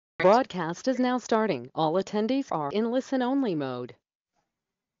Broadcast is now starting. All attendees are in listen-only mode.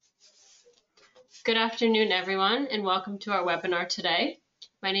 Good afternoon, everyone, and welcome to our webinar today.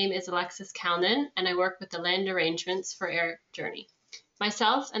 My name is Alexis Kalnin, and I work with the land arrangements for Air Journey.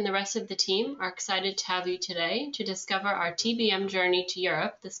 Myself and the rest of the team are excited to have you today to discover our TBM journey to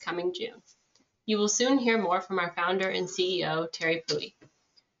Europe this coming June. You will soon hear more from our founder and CEO, Terry Pui.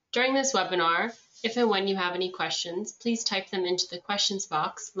 During this webinar, if and when you have any questions, please type them into the questions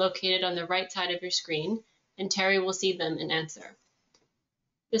box located on the right side of your screen, and Terry will see them and answer.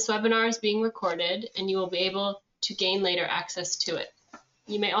 This webinar is being recorded, and you will be able to gain later access to it.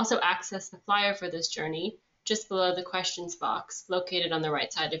 You may also access the flyer for this journey just below the questions box located on the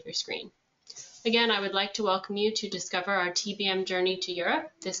right side of your screen. Again, I would like to welcome you to discover our TBM journey to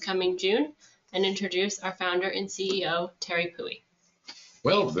Europe this coming June and introduce our founder and CEO, Terry Pui.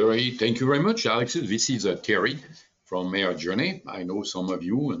 Well, thank you very much, Alexis. This is Terry from Air Journey. I know some of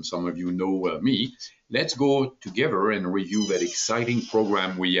you and some of you know me. Let's go together and review that exciting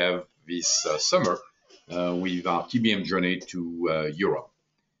program we have this summer with our TBM Journey to Europe.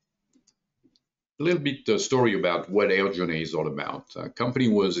 A little bit story about what Air Journey is all about. The company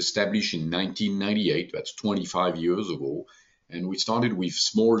was established in 1998, that's 25 years ago, and we started with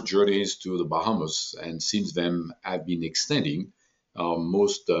small journeys to the Bahamas, and since then have been extending. Our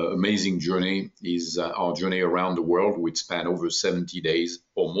most amazing journey is our journey around the world, which span over 70 days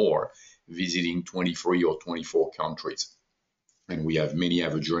or more, visiting 23 or 24 countries. And we have many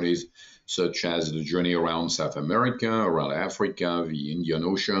other journeys, such as the journey around South America, around Africa, the Indian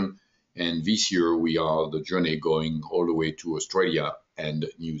Ocean, and this year we are the journey going all the way to Australia and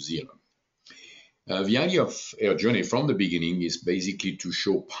New Zealand. The idea of Air Journey from the beginning is basically to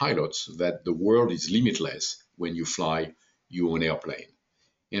show pilots that the world is limitless when you fly your own airplane.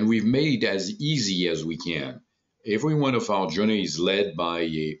 And we've made it as easy as we can. Every one of our journey is led by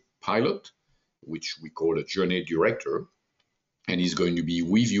a pilot, which we call a journey director, and he's going to be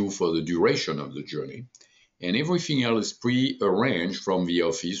with you for the duration of the journey. And everything else is pre-arranged from the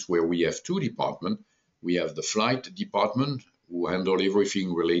office, where we have two departments. We have the flight department, who handle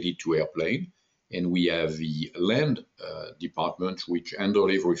everything related to airplane, and we have the land department, which handle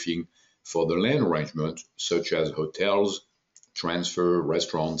everything for the land arrangement, such as hotels, transfer,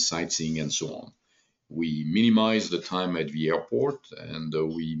 restaurants, sightseeing, and so on. We minimize the time at the airport, and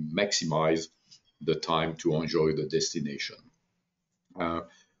we maximize the time to enjoy the destination.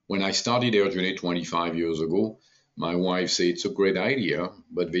 When I started Air Journey 25 years ago, my wife said it's a great idea,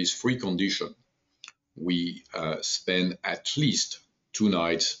 but there's three conditions. We spend at least 2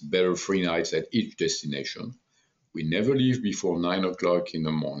 nights, better 3 nights at each destination. We never leave before 9 o'clock in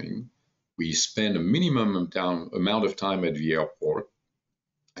the morning. We spend a minimum amount of time at the airport,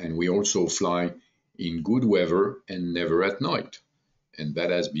 and we also fly in good weather and never at night. And that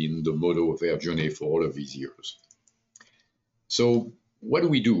has been the motto of Air Journey for all of these years. So what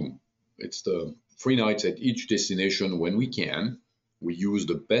do? It's the 3 nights at each destination when we can. We use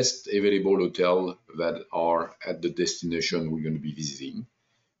the best available hotel that are at the destination we're going to be visiting.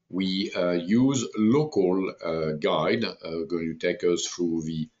 We use local guide going to take us through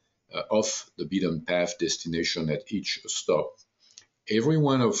the off the beaten path destination at each stop. Every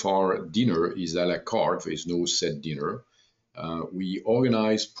one of our dinner is a la carte. There is no set dinner. We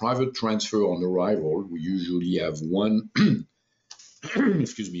organize private transfer on arrival. We usually have one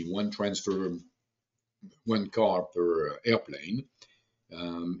one transfer, one car per airplane,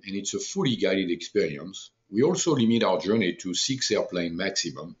 and it's a fully guided experience. We also limit our journey to 6 airplanes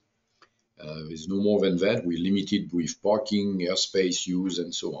maximum. There's no more than that. We're limited with parking, airspace use,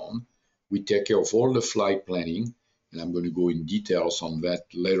 and so on. We take care of all the flight planning, and I'm going to go in details on that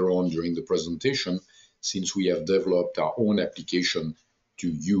later on during the presentation, since we have developed our own application to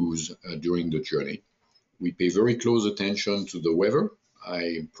use during the journey. We pay very close attention to the weather.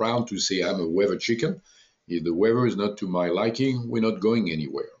 I'm proud to say I'm a weather chicken. If the weather is not to my liking, we're not going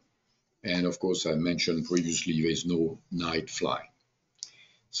anywhere. And of course, I mentioned previously, there's no night flying.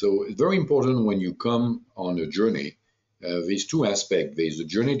 So it's very important when you come on a journey, there's 2 aspects. There's the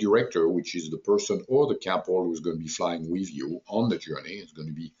journey director, which is the person or the couple who's going to be flying with you on the journey. It's going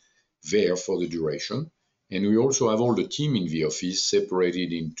to be there for the duration. And we also have all the team in the office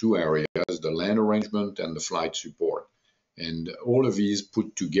separated in 2 areas, the land arrangement and the flight support. And all of these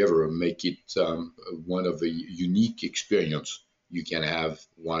put together make it one of the unique experience you can have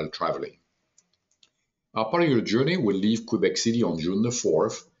while traveling. Our particular journey will leave Quebec City on June the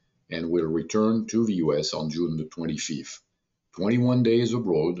 4th and will return to the US on June the 25th. 21 days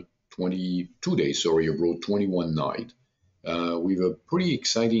abroad, 22 days abroad, 21 nights. With a pretty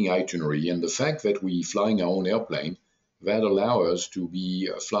exciting itinerary, and the fact that we're flying our own airplane that allow us to be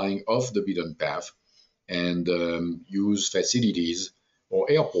flying off the beaten path and use facilities or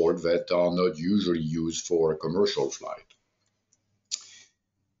airports that are not usually used for a commercial flight.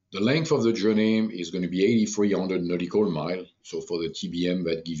 The length of the journey is going to be 8,300 nautical miles. So for the TBM,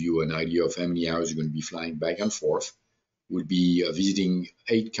 that gives you an idea of how many hours you're going to be flying back and forth. We'll be visiting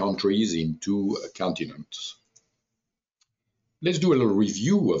 8 countries in 2 continents. Let's do a little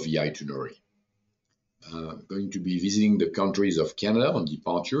review of the itinerary. Going to be visiting the countries of Canada on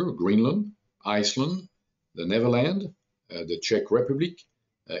departure, Greenland, Iceland, the Netherlands, the Czech Republic,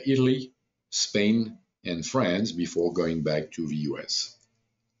 Italy, Spain, and France before going back to the US.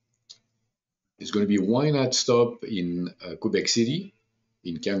 It's going to be a why-not stop in Quebec City,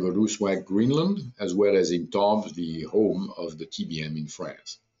 in Kangerlussuaq, Greenland, as well as in Tarbes, the home of the TBM in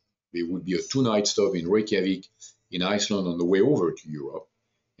France. There would be a 2-night stop in Reykjavik, in Iceland on the way over to Europe,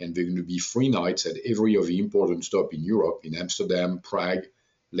 and there are going to be 3 nights at every of the important stops in Europe, in Amsterdam, Prague,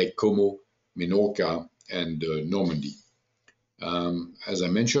 Lake Como, Menorca, and Normandy. As I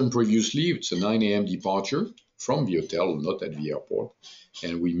mentioned previously, it's a 9 a.m. departure from the hotel, not at the airport,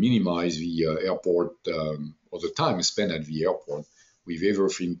 and we minimize the airport or the time spent at the airport with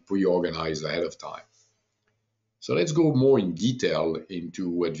everything pre-organized ahead of time. So let's go more in detail into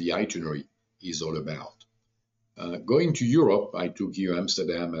what the itinerary is all about. Going to Europe, I took here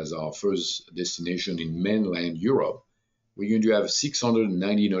Amsterdam as our first destination in mainland Europe. We're going to have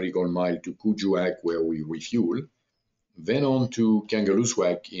 690 nautical miles to Kuujjuaq, where we refuel, then on to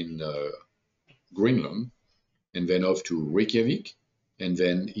Kangerlussuaq in Greenland, and then off to Reykjavik, and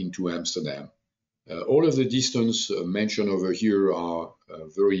then into Amsterdam. All of the distance mentioned over here are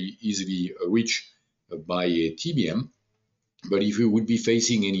very easily reached by a TBM, but if we would be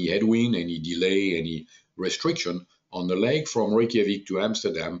facing any headwind, any delay, any restriction on the leg from Reykjavik to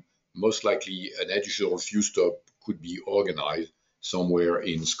Amsterdam, most likely an additional few stops could be organized somewhere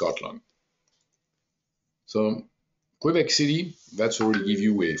in Scotland. So Quebec City, that's already give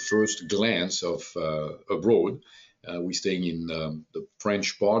you a first glance of abroad. We're staying in the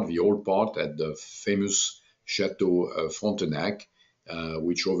French part, the old part, at the famous Chateau Frontenac,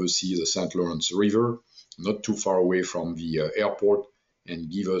 which oversees the St. Lawrence River, not too far away from the airport,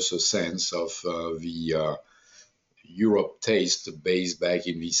 and give us a sense of the Europe taste based back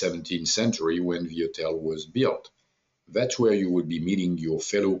in the 17th century when the hotel was built. That's where you will be meeting your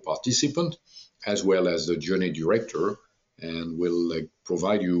fellow participant, as well as the journey director, and will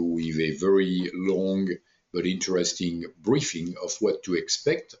provide you with a very long but interesting briefing of what to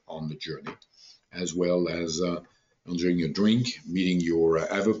expect on the journey, as well as enjoying a drink, meeting your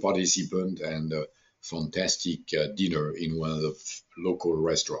other participant, and a fantastic dinner in one of the local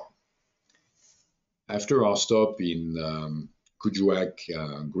restaurants. After our stop in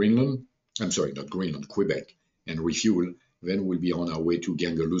Kuujjuaq, Greenland, not Greenland, Quebec, and refuel, then we'll be on our way to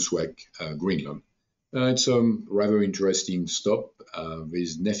Kangerlussuaq, Greenland. It's a rather interesting stop.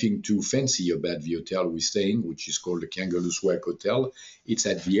 There's nothing too fancy about the hotel we're staying, which is called the Kangerlussuaq Hotel. It's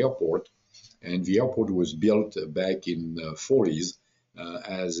at the airport, and the airport was built back in the 40s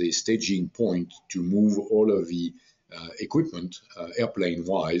as a staging point to move all of the equipment,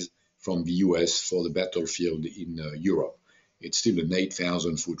 airplane-wise, from the US for the battlefield in Europe. It's still an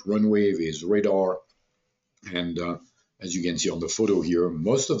 8,000-foot runway. There's radar, and as you can see on the photo here,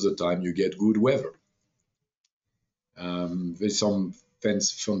 most of the time you get good weather. There's some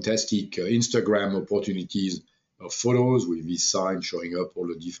fantastic Instagram opportunities of photos with this sign showing up all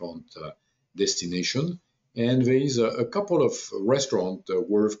the different destinations. And there is a couple of restaurants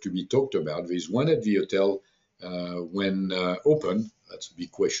worth to be talked about. There's one at the hotel when open, that's a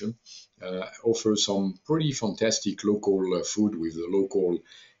big question, offers some pretty fantastic local food with the local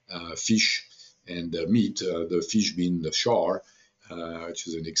fish and meat, the fish being the char, which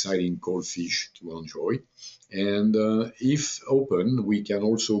is an exciting cold fish to enjoy. And if open, we can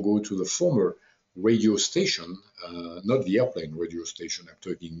also go to the former radio station, not the airplane radio station, I'm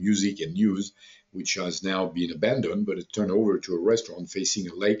talking music and news, which has now been abandoned, but it turned over to a restaurant facing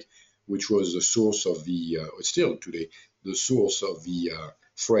a lake, which was the source of the, still today, the source of the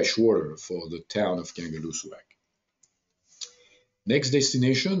fresh water for the town of Kangerlussuaq. Next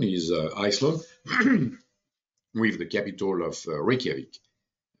destination is Iceland, with the capital of Reykjavik.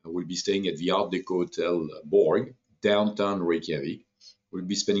 We'll be staying at the Art Deco Hotel Borg, downtown Reykjavik. We'll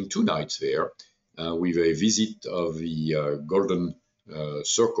be spending 2 nights there with a visit of the Golden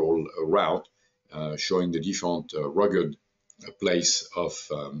Circle route, showing the different rugged place of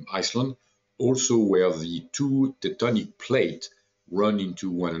Iceland, also where the 2 tectonic plates run into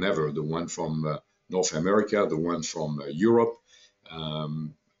one another, the one from North America, the one from Europe.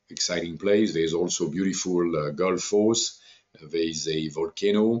 exciting place. There's also beautiful Gulf Force. There is a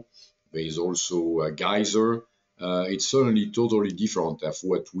volcano. There is also a geyser. It's certainly totally different of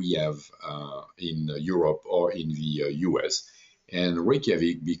what we have in Europe or in the US. And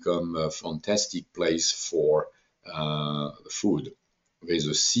Reykjavik become a fantastic place for food. There's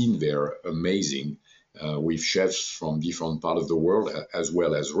a scene there amazing with chefs from different parts of the world, as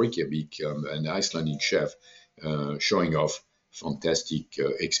well as Reykjavik, an Icelandic chef, showing off fantastic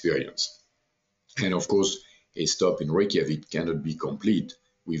experience. And of course, a stop in Reykjavik cannot be complete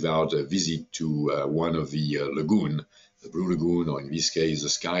without a visit to one of the lagoon, the Blue Lagoon, or in this case, the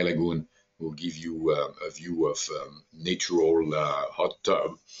Sky Lagoon, will give you a view of natural hot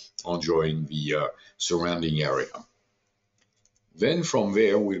tub, enjoying the surrounding area. Then from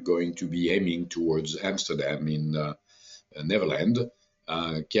there, we're going to be aiming towards Amsterdam in Netherlands,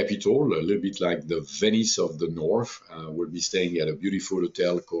 capital, a little bit like the Venice of the North. We'll be staying at a beautiful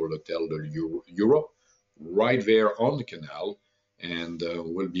hotel called Hotel de Europe, right there on the canal, and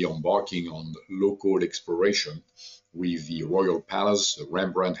we'll be embarking on local exploration with the Royal Palace, the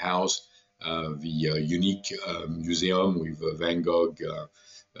Rembrandt House, the unique museum with Van Gogh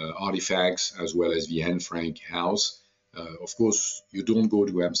artifacts, as well as the Anne Frank House. Of course, you don't go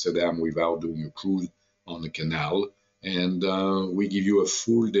to Amsterdam without doing a cruise on the canal, and we give you a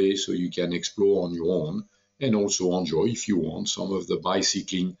full day so you can explore on your own and also enjoy, if you want, some of the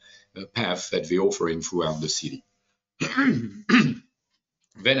bicycling paths that they're offering throughout the city.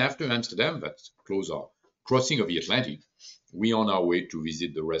 Then after Amsterdam, that's close our crossing of the Atlantic, we're on our way to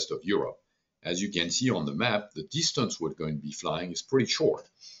visit the rest of Europe. As you can see on the map, the distance we're going to be flying is pretty short.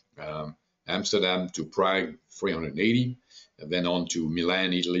 Amsterdam to Prague, 380, then on to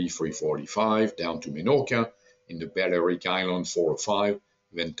Milan, Italy, 345, down to Menorca in the Balearic Island, 405,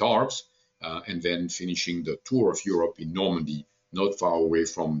 then Tarbes, and then finishing the tour of Europe in Normandy, not far away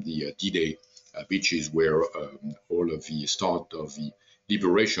from the D-Day beaches where all of the start of the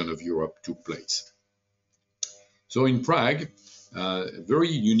liberation of Europe took place. So in Prague, very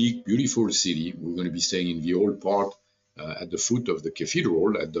unique, beautiful city. We're going to be staying in the old part at the foot of the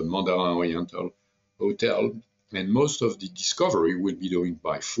cathedral at the Mandarin Oriental Hotel, and most of the discovery will be done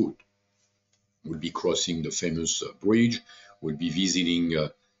by foot. We'll be crossing the famous bridge, we'll be visiting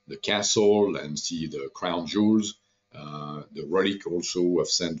the castle and see the crown jewels, the relic also of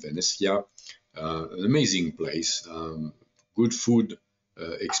Saint Venetia, an amazing place, good food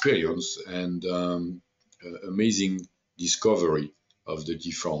experience, and amazing discovery of the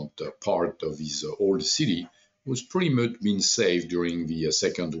different part of this old city, was pretty much been saved during the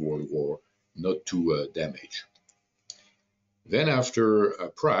Second World War, not too damaged. Then after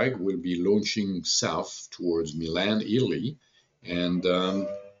Prague, we'll be launching south towards Milan, Italy, and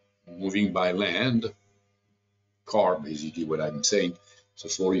moving by land, car, basically what I'm saying. It's a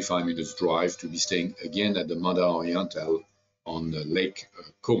 45 minutes drive to be staying again at the Mandarin Oriental on Lake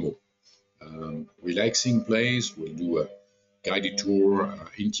Como. Relaxing place, we'll do a guided tour,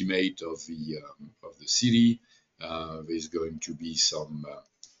 intimate of the city. There's going to be some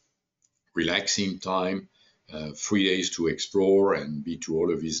relaxing time, 3 days to explore and be to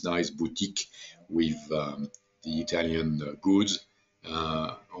all of these nice boutique with the Italian goods,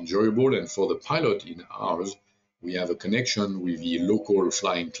 enjoyable. And for the pilot in ours, we have a connection with the local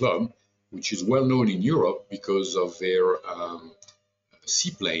flying club, which is well known in Europe because of their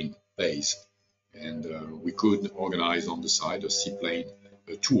seaplane base. And we could organize on the side a seaplane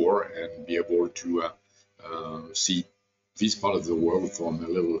tour and be able to see this part of the world from a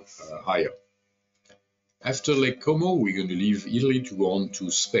little higher. After Lake Como, we're going to leave Italy to go on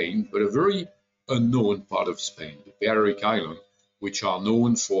to Spain, but a very unknown part of Spain, the Balearic Islands, which are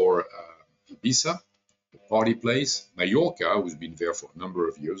known for Ibiza, the party place, Mallorca, who's been there for a number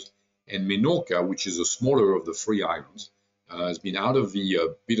of years, and Menorca, which is the smaller of the three islands, has been out of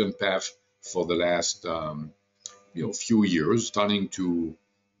the beaten path for the last few years, starting to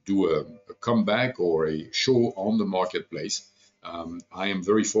do a comeback or a show on the marketplace. I am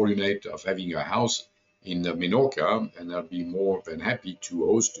very fortunate of having a house in Menorca, and I'll be more than happy to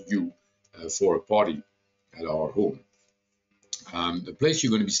host you for a party at our home. The place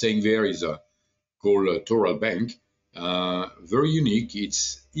you're going to be staying there is called Toral Bank. Very unique.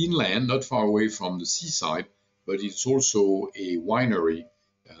 It's inland, not far away from the seaside, but it's also a winery,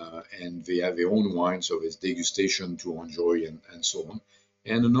 and they have their own wine, so there's degustation to enjoy and so on.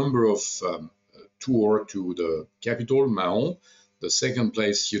 And a number of tour to the capital, Mahon, the second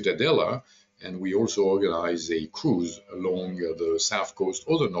place, Ciutadella, and we also organize a cruise along the south coast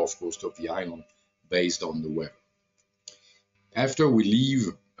or the north coast of the island based on the weather. After we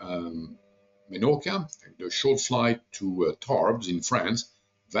leave Menorca, the short flight to Tarbes in France,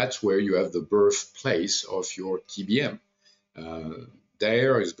 that's where you have the birthplace of your TBM.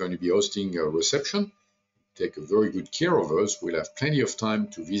 There is going to be hosting a reception. Take a very good care of us. We'll have plenty of time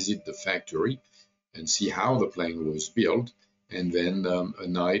to visit the factory and see how the plane was built, and then a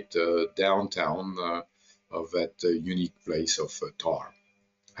night downtown of that unique place of Tar.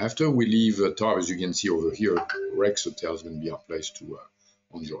 After we leave Tar, as you can see over here, Rex Hotel is going to be our place to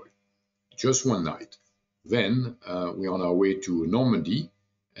enjoy. Just one night. Then we're on our way to Normandy.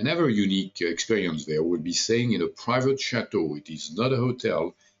 Another unique experience there. We'll be staying in a private chateau. It is not a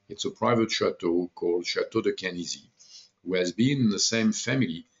hotel. It's a private chateau called Chateau de Canisy, who has been in the same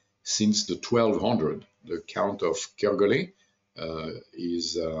family since the 1200. The Count of Kergolay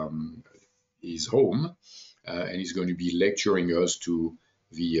is home, and he's going to be lecturing us to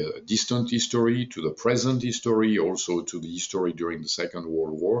the distant history, to the present history, also to the history during the Second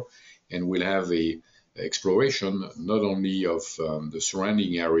World War, and we'll have a exploration not only of the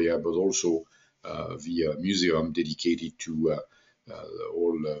surrounding area, but also the museum dedicated to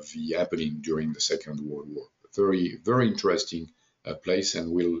all the happening during the Second World War. Very, very interesting place,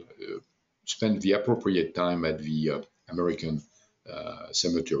 and we'll spend the appropriate time at the American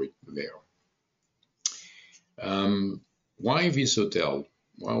cemetery there. Why this hotel?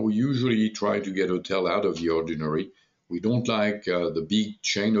 Well, we usually try to get hotel out of the ordinary. We don't like the big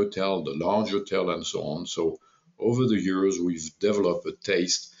chain hotel, the large hotel, and so on. So over the years, we've developed a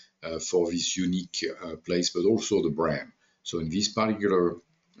taste for this unique place, but also the brand. So in this particular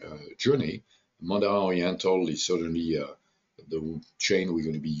journey, Mandarin Oriental is certainly the chain we're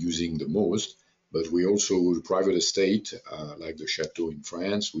going to be using the most, but we also do private estate, like the Chateau in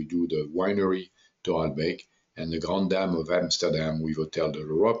France. We do the winery Toralbec and the Grande Dame of Amsterdam with Hotel de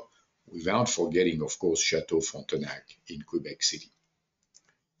l'Europe, without forgetting, of course, Chateau Frontenac in Quebec City.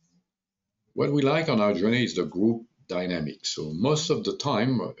 What we like on our journey is the group dynamic. So most of the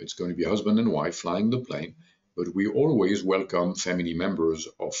time, it's going to be husband and wife flying the plane, but we always welcome family members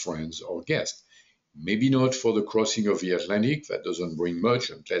or friends or guests. Maybe not for the crossing of the Atlantic, that doesn't bring much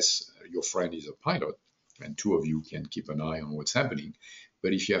unless your friend is a pilot, and two of you can keep an eye on what's happening.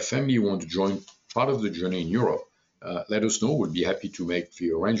 But if you have family who want to join part of the journey in Europe, let us know. We'll be happy to make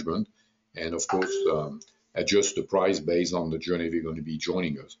the arrangement, and of course adjust the price based on the journey they're going to be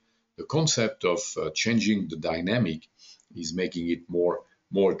joining us. The concept of changing the dynamic is making it more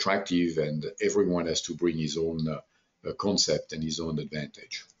attractive, and everyone has to bring his own concept and his own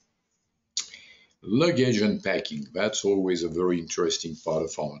advantage. Luggage and packing, that's always a very interesting part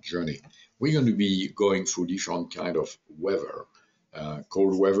of our journey. We're going to be going through different kind of weather,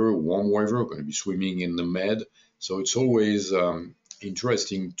 cold weather, warm weather. We're going to be swimming in the med, so it's always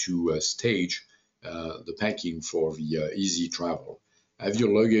interesting to stage the packing for the easy travel. Have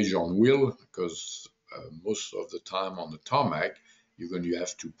your luggage on wheel, because most of the time on the tarmac you're going to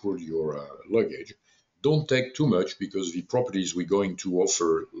have to pull your luggage. Don't take too much, because the properties we're going to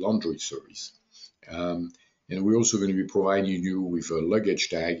offer laundry service. And we're also going to be providing you with a luggage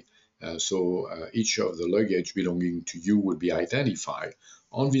tag, so each of the luggage belonging to you will be identified.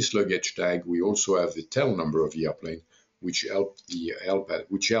 On this luggage tag, we also have the tail number of the airplane, which help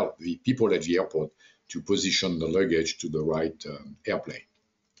the people at the airport to position the luggage to the right airplane.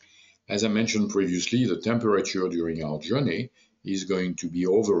 As I mentioned previously, the temperature during our journey is going to be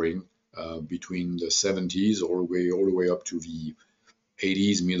hovering between the 70s all the way up to the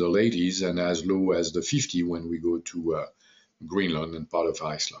 80s, middle 80s, and as low as the 50 when we go to Greenland and part of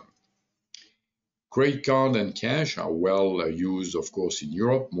Iceland. Credit card and cash are well used, of course, in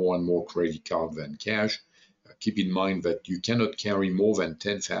Europe, more and more credit card than cash. Keep in mind that you cannot carry more than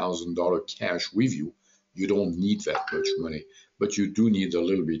 $10,000 cash with you. You don't need that much money, but you do need a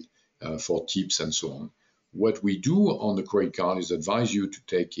little bit for tips and so on. What we do on the credit card is advise you to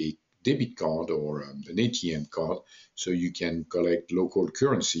take a debit card or an ATM card, so you can collect local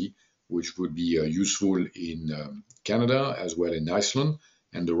currency, which would be useful in Canada as well in Iceland,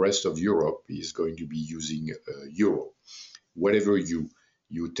 and the rest of Europe is going to be using euro. Whatever you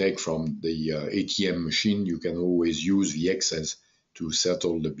take from the ATM machine, you can always use the excess to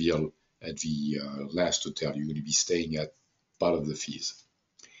settle the bill at the last hotel you're going to be staying at, part of the fees.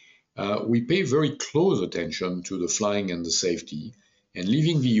 We pay very close attention to the flying and the safety. And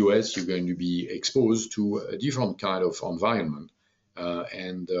leaving the US, you're going to be exposed to a different kind of environment.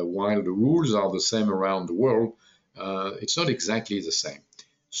 And while the rules are the same around the world, it's not exactly the same.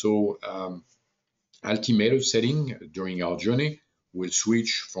 So altimeter setting during our journey will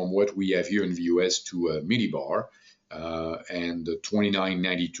switch from what we have here in the US to a millibar, and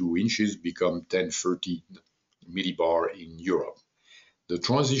 2992 inches become 1030 millibar in Europe. The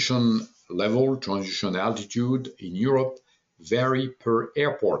transition level, transition altitude in Europe vary per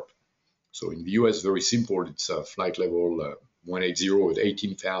airport. So in the US, very simple, it's flight level 180 at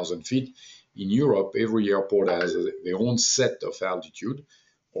 18,000 feet. In Europe, every airport has their own set of altitude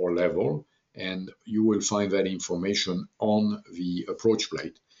or level, and you will find that information on the approach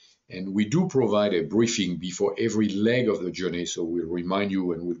plate. And we do provide a briefing before every leg of the journey, so we'll remind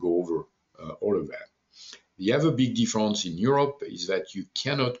you and we'll go over all of that. The other big difference in Europe is that you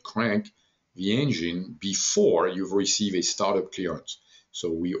cannot crank the engine before you've received a startup clearance.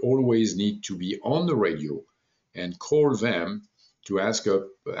 So we always need to be on the radio and call them to ask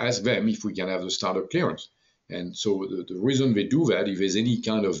them if we can have the startup clearance. And so the reason they do that, if there's any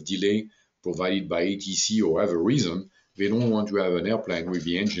kind of delay provided by ATC or other reason, they don't want to have an airplane with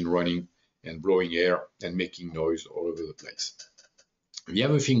the engine running and blowing air and making noise all over the place. The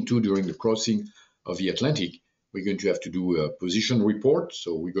other thing too, during the crossing of the Atlantic, we're going to have to do a position report.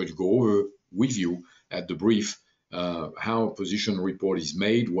 So we're going to go over with you at the brief how a position report is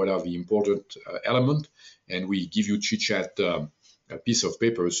made, what are the important elements, and we give you chit-chat a piece of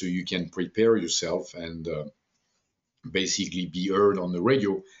paper so you can prepare yourself and basically be heard on the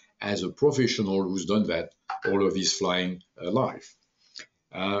radio as a professional who's done that all of his flying life.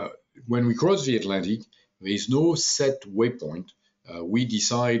 When we cross the Atlantic, there is no set waypoint. We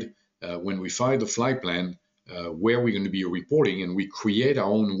decide when we find the flight plan where we're going to be reporting, and we create our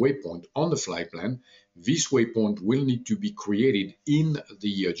own waypoint on the flight plan. This waypoint will need to be created in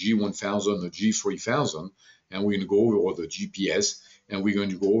the G1000 or G3000, and we're going to go over the GPS, and we're going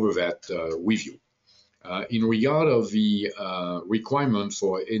to go over that with you. In regard of the requirement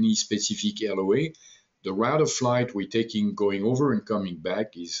for any specific LOA, the route of flight we're taking going over and coming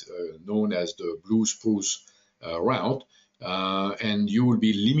back is known as the Blue Spruce route, and you will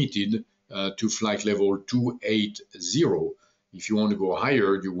be limited to flight level 280. If you want to go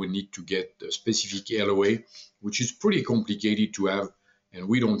higher, you will need to get a specific LOA, which is pretty complicated to have, and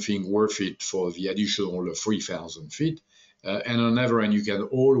we don't think worth it for the additional 3,000 feet. And on the other hand, you can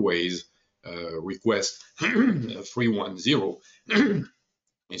always request 310,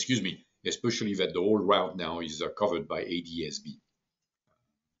 excuse me, especially that the whole route now is covered by ADSB.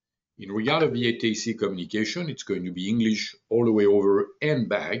 In regard of the ATC communication, it's going to be English all the way over and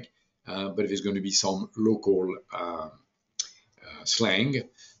back, but there's going to be some local slang.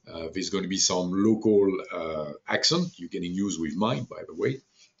 There's going to be some local accent. You're getting used with mine, by the way.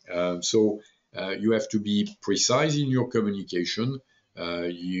 So you have to be precise in your communication.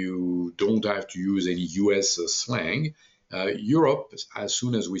 You don't have to use any US slang. Europe, as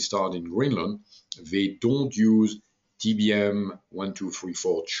soon as we start in Greenland, they don't use TBM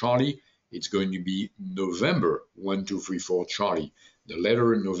 1234 Charlie. It's going to be November 1234 Charlie. The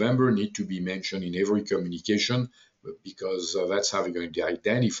letter November need to be mentioned in every communication because that's how we're going to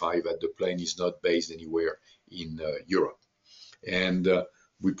identify that the plane is not based anywhere in Europe. And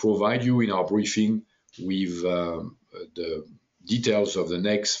we provide you in our briefing with the details of the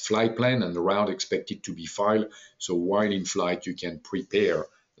next flight plan and the route expected to be filed. So while in flight, you can prepare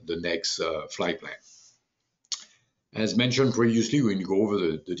the next flight plan. As mentioned previously, we're going to go over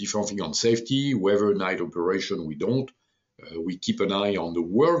the different things on safety, weather, night operation, we don't. We keep an eye on the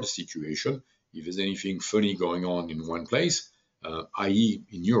world situation. If there's anything funny going on in one place, i.e.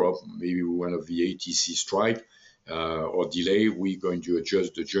 in Europe, maybe one of the ATC strike or delay, we're going to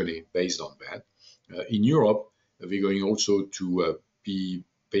adjust the journey based on that. In Europe, we're going also to be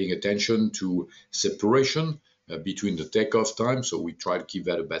paying attention to separation between the takeoff time, so we try to keep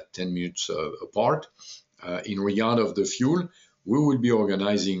that about 10 minutes apart. In regard of the fuel, we will be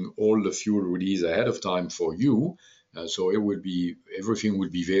organizing all the fuel release ahead of time for you, so everything will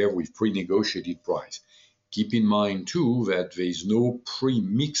be there with pre-negotiated price. Keep in mind too that there is no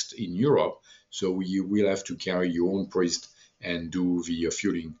pre-mixed in Europe, so you will have to carry your own priest and do the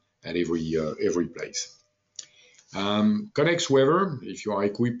fueling at every place. Connex weather, if you are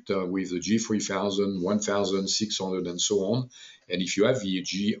equipped with the G3000, 1600 and so on, and if you have the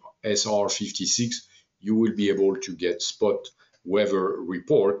GSR56, you will be able to get spot weather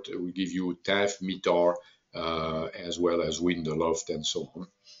report. It will give you TAF, METAR, as well as wind aloft and so on.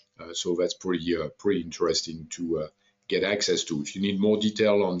 So that's pretty interesting to get access to. If you need more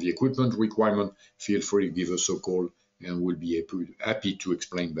detail on the equipment requirement, feel free to give us a call and we'll be happy to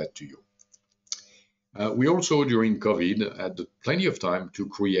explain that to you. We also, during COVID, had plenty of time to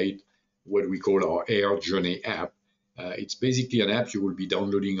create what we call our Air Journey app. It's basically an app you will be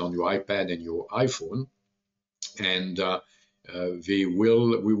downloading on your iPad and your iPhone, and we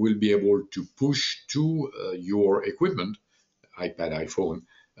will be able to push to your equipment, iPad, iPhone,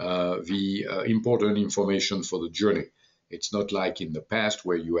 the important information for the journey. It's not like in the past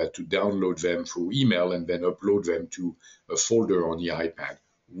where you had to download them through email and then upload them to a folder on the iPad.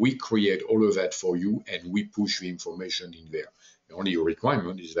 We create all of that for you and we push the information in there. The only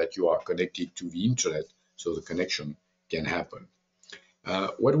requirement is that you are connected to the internet so the connection can happen.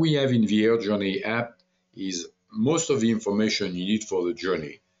 What we have in the Air Journey app is most of the information you need for the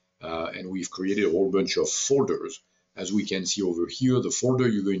journey. And we've created a whole bunch of folders. As we can see over here, the folder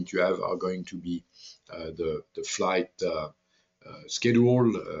you're going to have are going to be the flight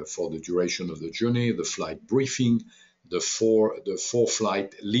schedule for the duration of the journey, the flight briefing, the for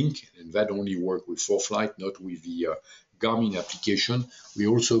flight link, and that only work with for flight, not with the Garmin application. We're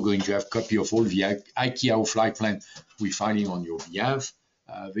also going to have copy of all the ICAO flight plan we're finding on your behalf.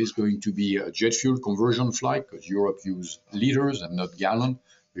 There's going to be a jet fuel conversion flight because Europe use liters and not gallon.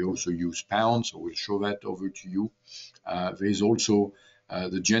 We also use pounds, so we'll show that over to you. There's also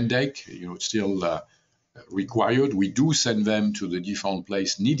the gen deck, still required. We do send them to the different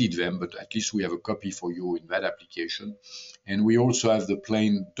place needed them, but at least we have a copy for you in that application. And we also have the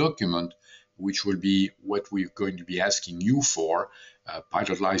plane document, which will be what we're going to be asking you for,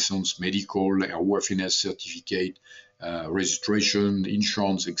 pilot license, medical, airworthiness certificate, registration,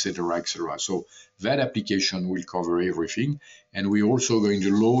 insurance, etc., etc. So that application will cover everything. And we're also going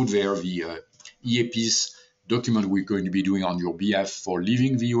to load there the EAPs document we're going to be doing on your behalf for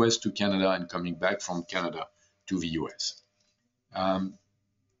leaving the US to Canada and coming back from Canada to the US. In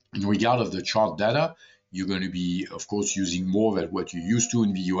regard of the chart data, you're going to be, of course, using more than what you used to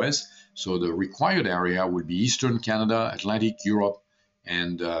in the US. So the required area will be Eastern Canada, Atlantic Europe,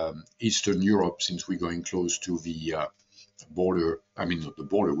 and Eastern Europe, since we're going close to the border. I mean, not the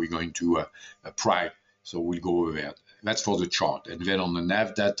border, we're going to Prague. So we'll go over that. That's for the chart. And then on the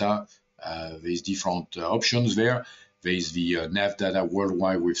nav data, there's different options there. There's the nav data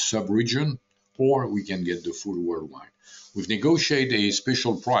worldwide with sub-region, or we can get the full worldwide. We've negotiated a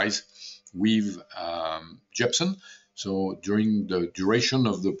special price with Jepson. So during the duration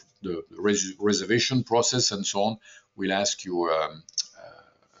of the reservation process and so on, we'll ask you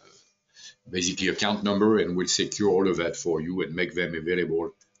basically account number, and we'll secure all of that for you and make them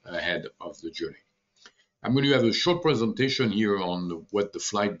available ahead of the journey. I'm going to have a short presentation here on what the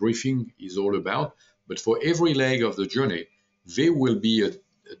flight briefing is all about, but for every leg of the journey, there will be a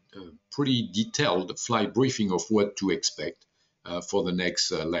pretty detailed flight briefing of what to expect for the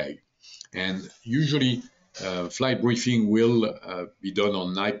next leg. And usually, flight briefing will be done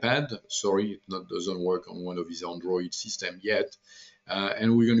on an iPad. Sorry, it doesn't work on one of these Android systems yet.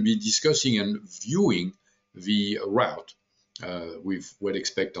 And we're going to be discussing and viewing the route with what to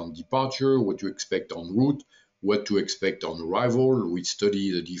expect on departure, what to expect en route, what to expect on arrival. We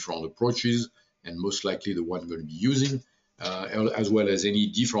study the different approaches and most likely the one we're going to be using, as well as any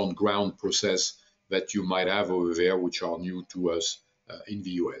different ground process that you might have over there, which are new to us in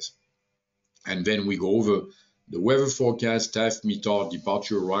the US. And then we go over the weather forecast, TAF, METAR,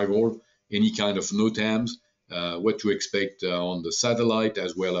 departure, arrival, any kind of NOTAMs, what to expect on the satellite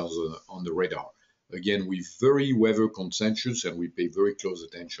as well as on the radar. Again, we're very weather conscious and we pay very close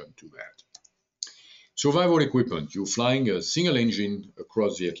attention to that. Survival equipment. You're flying a single engine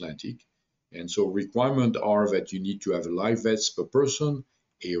across the Atlantic. And so requirements are that you need to have a life vest per person,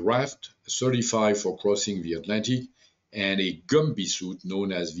 a raft certified for crossing the Atlantic, and a Gumby suit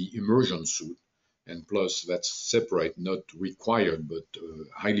known as the immersion suit. And plus, that's separate, not required, but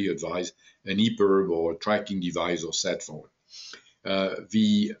highly advised, an EPIRB or a tracking device or sat phone.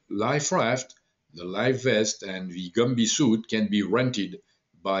 The life raft, the life vest, and the Gumby suit can be rented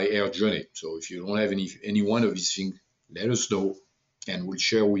by Air Journey. So if you don't have any one of these things, let us know, and we'll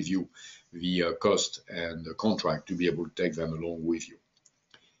share with you the cost and the contract to be able to take them along with you.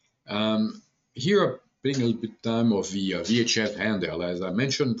 Here, paying a little bit of time of the VHF handle. As I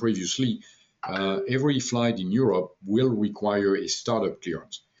mentioned previously, every flight in Europe will require a startup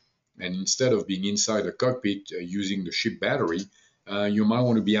clearance. And instead of being inside a cockpit using the ship battery, you might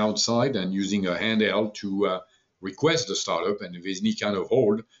want to be outside and using a handheld to request the startup. And if there's any kind of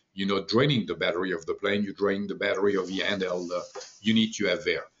hold, you're not draining the battery of the plane, you're draining the battery of the handheld unit you have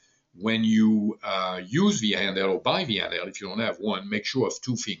there. When you use the handheld or buy the handheld, if you don't have one, make sure of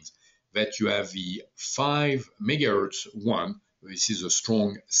two things. That you have the 5 megahertz one. This is a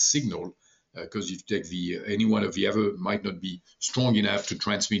strong signal because if you take any one of the other might not be strong enough to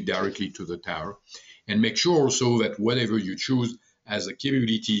transmit directly to the tower. And make sure also that whatever you choose has a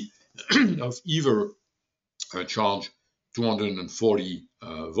capability of either charge 240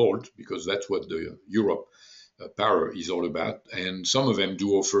 volt, because that's what the Europe power is all about. And some of them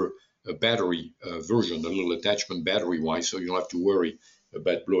do offer a battery version, a little attachment battery-wise, so you don't have to worry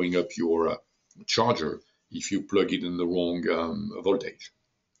about blowing up your charger if you plug it in the wrong voltage.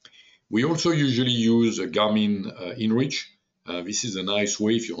 We also usually use a Garmin InReach. This is a nice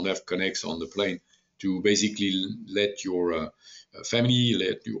way, if you don't have connects on the plane, to basically let your family,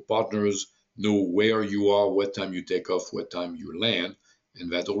 let your partners know where you are, what time you take off, what time you land,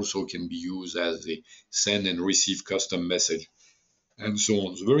 and that also can be used as a send and receive custom message, and so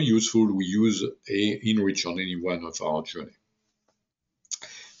on. It's very useful. We use a InReach on any one of our journey.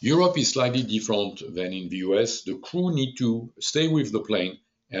 Europe is slightly different than in the US. The crew need to stay with the plane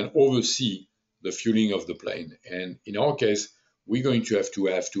and oversee the fueling of the plane. And in our case, we're going to have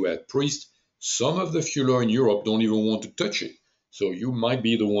to add priest. Some of the fueler in Europe don't even want to touch it. So you might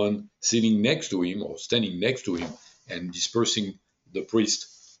be the one sitting next to him or standing next to him and dispersing the priest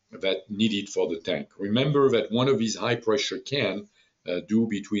that needed for the tank. Remember that one of these high pressure can do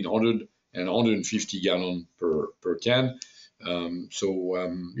between 100 and 150 gallons per can.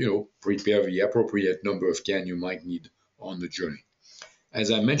 Prepare the appropriate number of cans you might need on the journey. As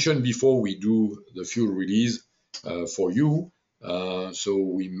I mentioned before, we do the fuel release for you. So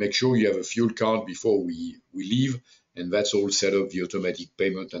we make sure you have a fuel card before we leave, and that's all set up, the automatic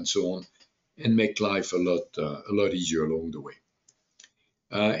payment and so on, and make life a lot easier along the way.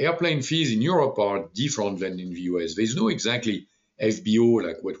 Airplane fees in Europe are different than in the US. There's no exactly FBO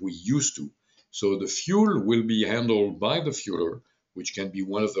like what we used to. So the fuel will be handled by the fueler, which can be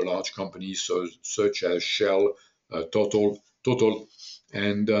one of the large companies such as Shell, Total,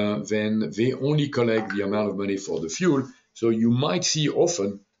 and then they only collect the amount of money for the fuel. So you might see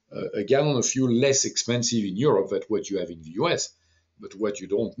often a gallon of fuel less expensive in Europe than what you have in the US. But what you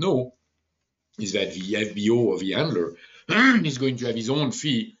don't know is that the FBO or the handler is going to have his own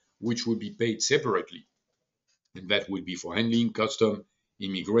fee, which will be paid separately. And that will be for handling, custom,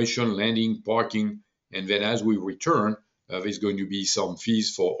 immigration, landing, parking, and then as we return, there's going to be some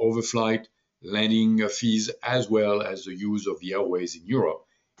fees for overflight, landing fees, as well as the use of the airways in Europe.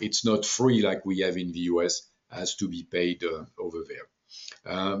 It's not free like we have in the US, has to be paid over there.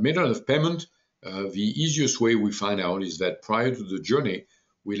 Method of payment, the easiest way we find out is that prior to the journey,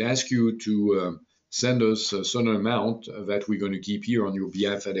 we'll ask you to send us a certain amount that we're going to keep here on your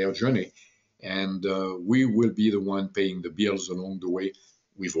behalf at Air Journey, and we will be the one paying the bills along the way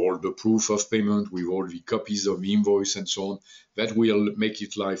with all the proof of payment, with all the copies of the invoice and so on. That will make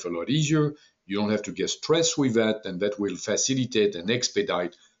it life a lot easier. You don't have to get stressed with that, and that will facilitate and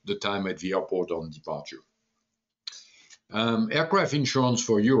expedite the time at the airport on departure. Aircraft insurance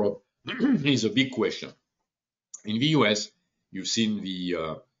for Europe is a big question. In the US, you've seen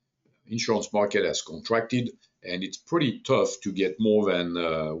the insurance market has contracted, and it's pretty tough to get more than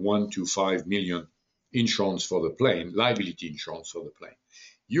 1 to 5 million insurance for the plane, liability insurance for the plane.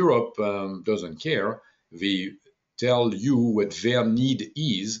 Europe doesn't care. They tell you what their need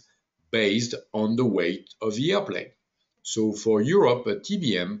is based on the weight of the airplane. So for Europe, a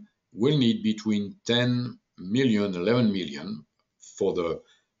TBM will need between 10 million, 11 million for the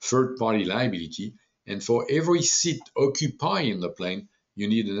third-party liability, and for every seat occupied in the plane, you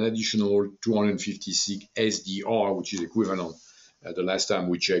need an additional 256 SDR, which is equivalent, the last time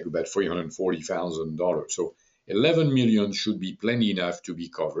we checked, about $340,000. So 11 million should be plenty enough to be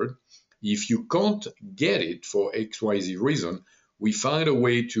covered. If you can't get it for XYZ reason, we find a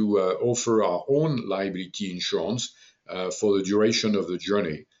way to offer our own liability insurance for the duration of the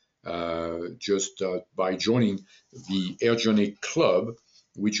journey, just by joining the Air Journey Club,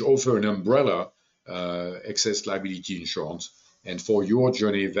 which offer an umbrella excess liability insurance. And for your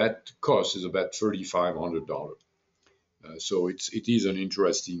journey, that cost is about $3,500. So it is an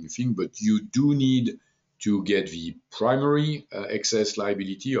interesting thing, but you do need to get the primary excess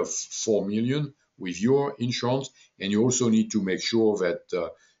liability of 4 million with your insurance, and you also need to make sure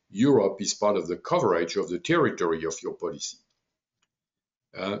that Europe is part of the coverage of the territory of your policy.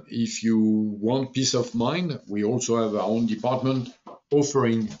 If you want peace of mind, we also have our own department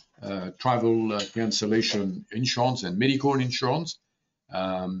offering travel cancellation insurance and medical insurance.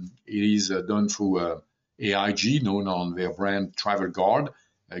 It is done through AIG, known on their brand Travel Guard.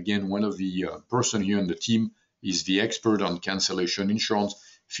 Again, one of the person here in the team is the expert on cancellation insurance.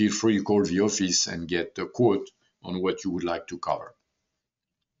 Feel free to call the office and get a quote on what you would like to cover.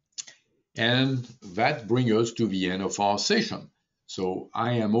 And that brings us to the end of our session. So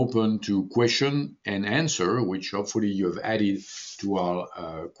I am open to question and answer, which hopefully you have added to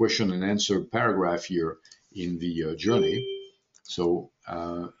our question and answer paragraph here in the journey. So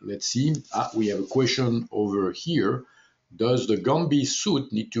let's see. We have a question over here. Does the Gumby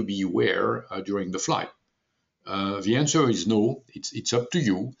suit need to be worn during the flight? The answer is no. It's up to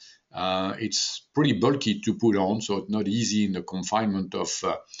you. It's pretty bulky to put on, so it's not easy in the confinement of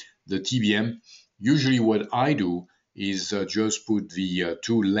the TBM. Usually what I do is just put the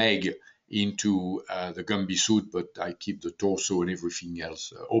two leg into the Gumby suit, but I keep the torso and everything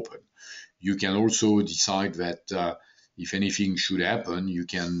else open. You can also decide that if anything should happen, you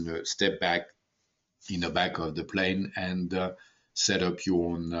can step back in the back of the plane and set up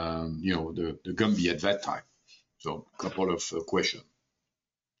your own, the Gumby at that time. So a couple of questions.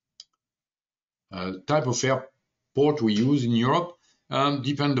 Type of airport we use in Europe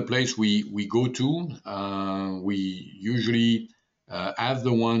depend the place we go to. We usually have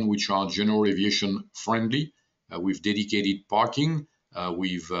the one which are general aviation friendly with dedicated parking,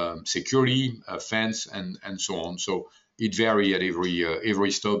 with security, fence, and so on. So it varies at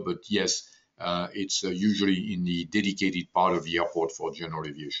every stop, but yes, it's usually in the dedicated part of the airport for general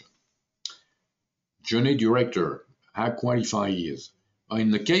aviation. Journey director, how qualified he is.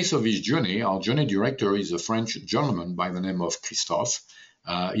 In the case of his journey, our journey director is a French gentleman by the name of Christophe.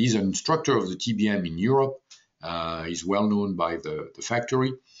 He's an instructor of the TBM in Europe. He's well known by the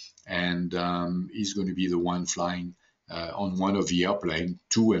factory, and he's going to be the one flying on one of the airplanes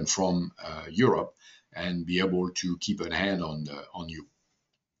to and from Europe and be able to keep an hand on you.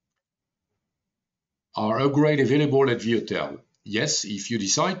 Are upgrade available at the hotel? Yes, if you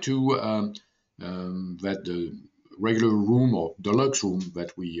decide to that the regular room or deluxe room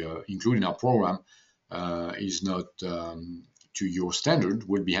that we include in our program is not to your standard,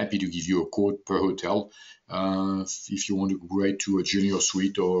 we'll be happy to give you a quote per hotel if you want to upgrade to a junior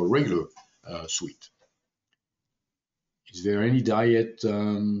suite or a regular suite. Is there any diet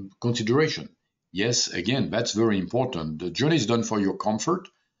consideration? Yes, again, that's very important. The journey is done for your comfort.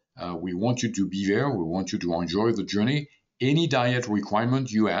 We want you to be there. We want you to enjoy the journey. Any diet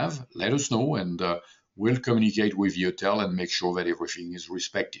requirement you have, let us know, and we'll communicate with the hotel and make sure that everything is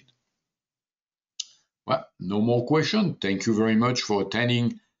respected. Well, no more questions. Thank you very much for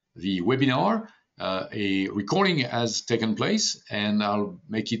attending the webinar. A recording has taken place, and I'll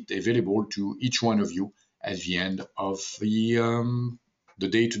make it available to each one of you at the end of the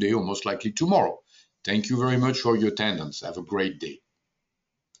day today, or most likely tomorrow. Thank you very much for your attendance. Have a great day.